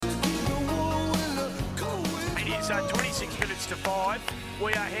So 26 minutes to 5.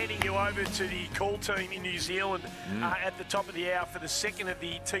 We are handing you over to the call team in New Zealand at the top of the hour for the second of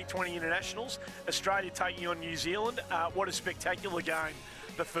the T20 Internationals. Australia taking on New Zealand. What a spectacular game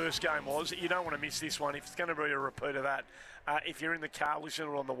the first game was. You don't want to miss this one. If it's going to be a repeat of that, if you're in the car, listen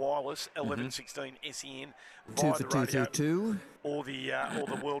or on the wireless, 1116 SEN, via the radio, or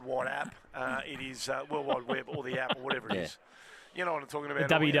the worldwide app. It is World Wide Web or the app or whatever it is. You know what I'm talking about.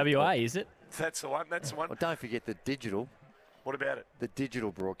 The WWA, is it? That's the one. That's the one. Well, don't forget the digital. What about it? The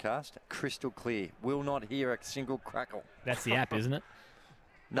digital broadcast, crystal clear. Will not hear a single crackle. That's the app, isn't it?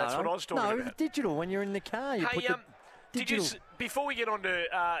 That's what I was talking about. No, digital. When you're in the car, you put the digital. Before we get on to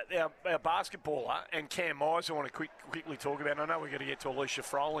our basketballer and Cam Myers, I want to quickly talk about, and I know we're going to get to Alicia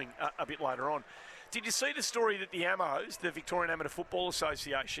Froling a bit later on. Did you see the story that the AMOs, the Victorian Amateur Football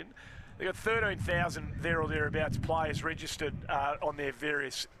Association, they've got 13,000 there or thereabouts players registered on their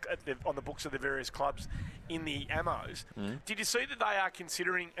on the books of the various clubs in the AMOs. Did you see that they are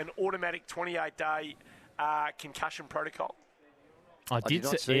considering an automatic 28-day concussion protocol? I did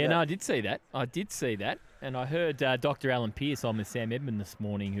see that. I did see that. And I heard Dr. Alan Pearce on with Sam Edmund this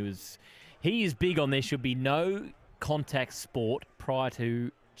morning, he is big on there should be no contact sport prior to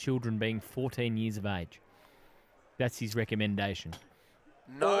children being 14 years of age. That's his recommendation.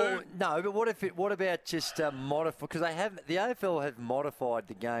 No, but what about just modify? Because the AFL have modified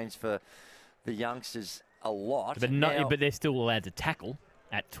the games for the youngsters a lot. But they're still allowed to tackle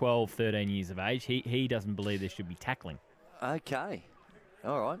at 12, 13 years of age. He doesn't believe there should be tackling. Okay.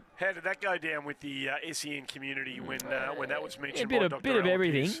 All right. How did that go down with the SEN community when that was mentioned? A bit of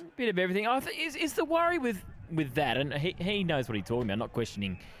everything. Bit of everything. I think is the worry with that, and he knows what he's talking about. Not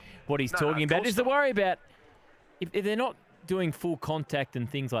questioning what he's talking about. Is the worry about if they're not doing full contact and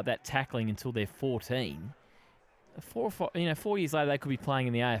things like that, tackling until they're 14. 4 years later they could be playing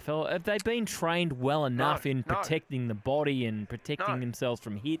in the AFL. Have they been trained well enough in protecting the body and protecting themselves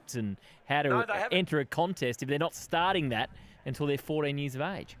from hits and how to enter a contest if they're not starting that until they're 14 years of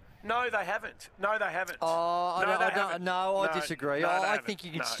age? No, they haven't. I disagree. I think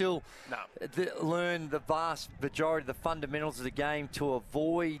you can still learn the vast majority of the fundamentals of the game to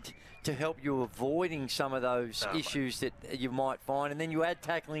help you avoiding some of those issues that you might find, and then you add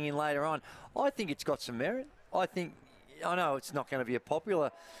tackling in later on. I think it's got some merit. I know it's not going to be a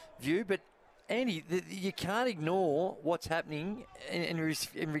popular view, but Andy, you can't ignore what's happening in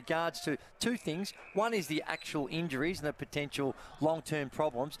regards to two things. One is the actual injuries and the potential long-term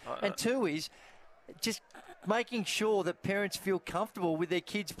problems. And two is just making sure that parents feel comfortable with their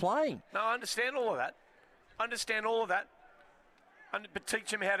kids playing. No, I understand all of that. But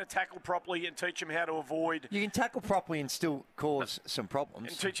teach them how to tackle properly and teach them how to avoid. You can tackle properly and still cause some problems.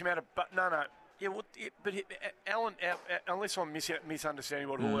 And teach them how to. But no. Yeah, but Alan, unless I'm misunderstanding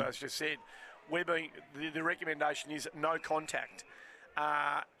what Julio's just said, the recommendation is no contact,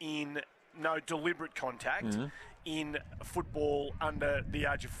 no deliberate contact in football until the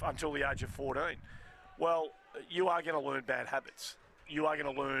age of 14. Well, you are going to learn bad habits. You are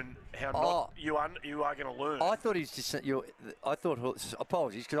going to learn you are going to learn. I thought he's just.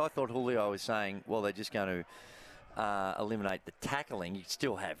 Apologies, because I thought Julio was saying, well, they're just going to eliminate the tackling. You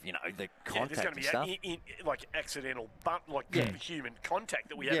still have, the contact and stuff. There's going to be like accidental bump, human contact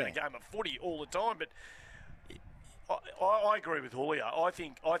that we have in a game of footy all the time. But I agree with Julio. I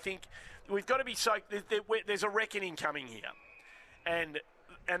think we've got to be so. There's a reckoning coming here, and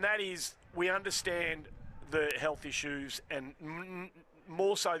that is we understand the health issues, and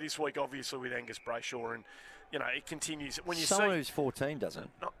more so this week, obviously with Angus Brayshaw, and it continues when you someone who's 14 doesn't.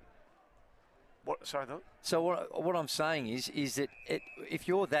 What? Sorry, though? So what I'm saying is that if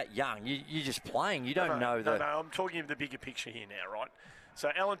you're that young, you're just playing. You don't know that. No, I'm talking of the bigger picture here now, right?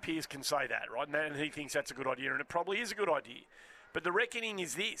 So Alan Pearce can say that, right? And he thinks that's a good idea, and it probably is a good idea. But the reckoning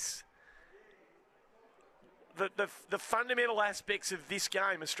is this. The fundamental aspects of this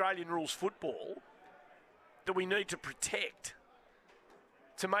game, Australian rules football, that we need to protect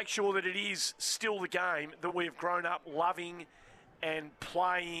to make sure that it is still the game that we've grown up loving and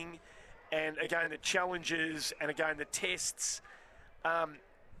playing. And again, the challenges, and again, the tests on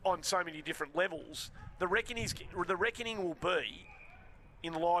so many different levels. The reckoning will be,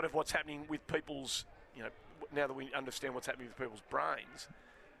 in light of what's happening with people's, now that we understand what's happening with people's brains,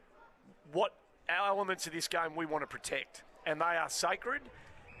 what elements of this game we want to protect, and they are sacred,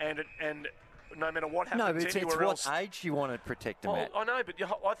 and no matter what happens anywhere else. It's what age you want to protect them at. I know, but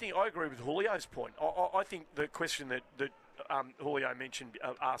I agree with Julio's point. I think the question that Julio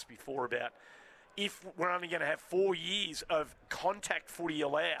asked before about if we're only going to have 4 years of contact footy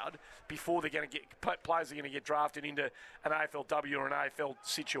allowed before players are going to get drafted into an AFLW or an AFL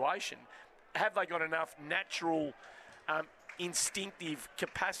situation, have they got enough natural, instinctive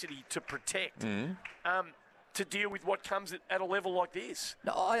capacity to protect, to deal with what comes at a level like this?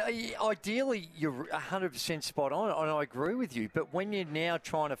 No, ideally, you're 100% spot on, and I agree with you. But when you're now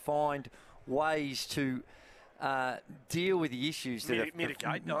trying to find ways to deal with the issues that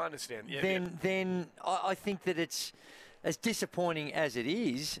mitigate. No, I understand. Yeah, then I think that it's as disappointing as it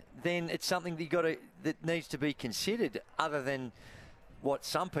is. Then it's something that needs to be considered, other than what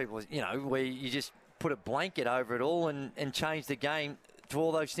some people, where you just put a blanket over it all and change the game to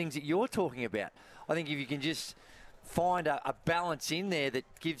all those things that you're talking about. I think if you can just find a balance in there that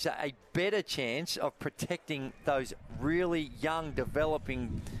gives a better chance of protecting those really young,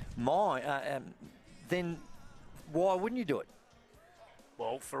 developing then why wouldn't you do it?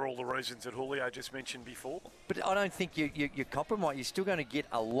 Well, for all the reasons that Julio just mentioned before. But I don't think you compromise. You're still going to get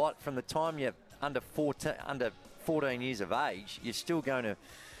a lot from the time you're under 14 years of age. You're still going to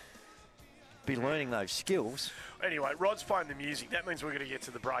be learning those skills. Anyway, Rod's playing the music. That means we're going to get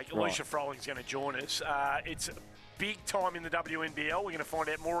to the break. Right. Alicia Froling's going to join us. It's big time in the WNBL. We're going to find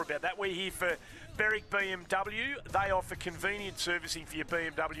out more about that. We're here for Berwick BMW. They offer convenient servicing for your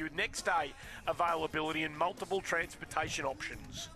BMW, next day availability and multiple transportation options.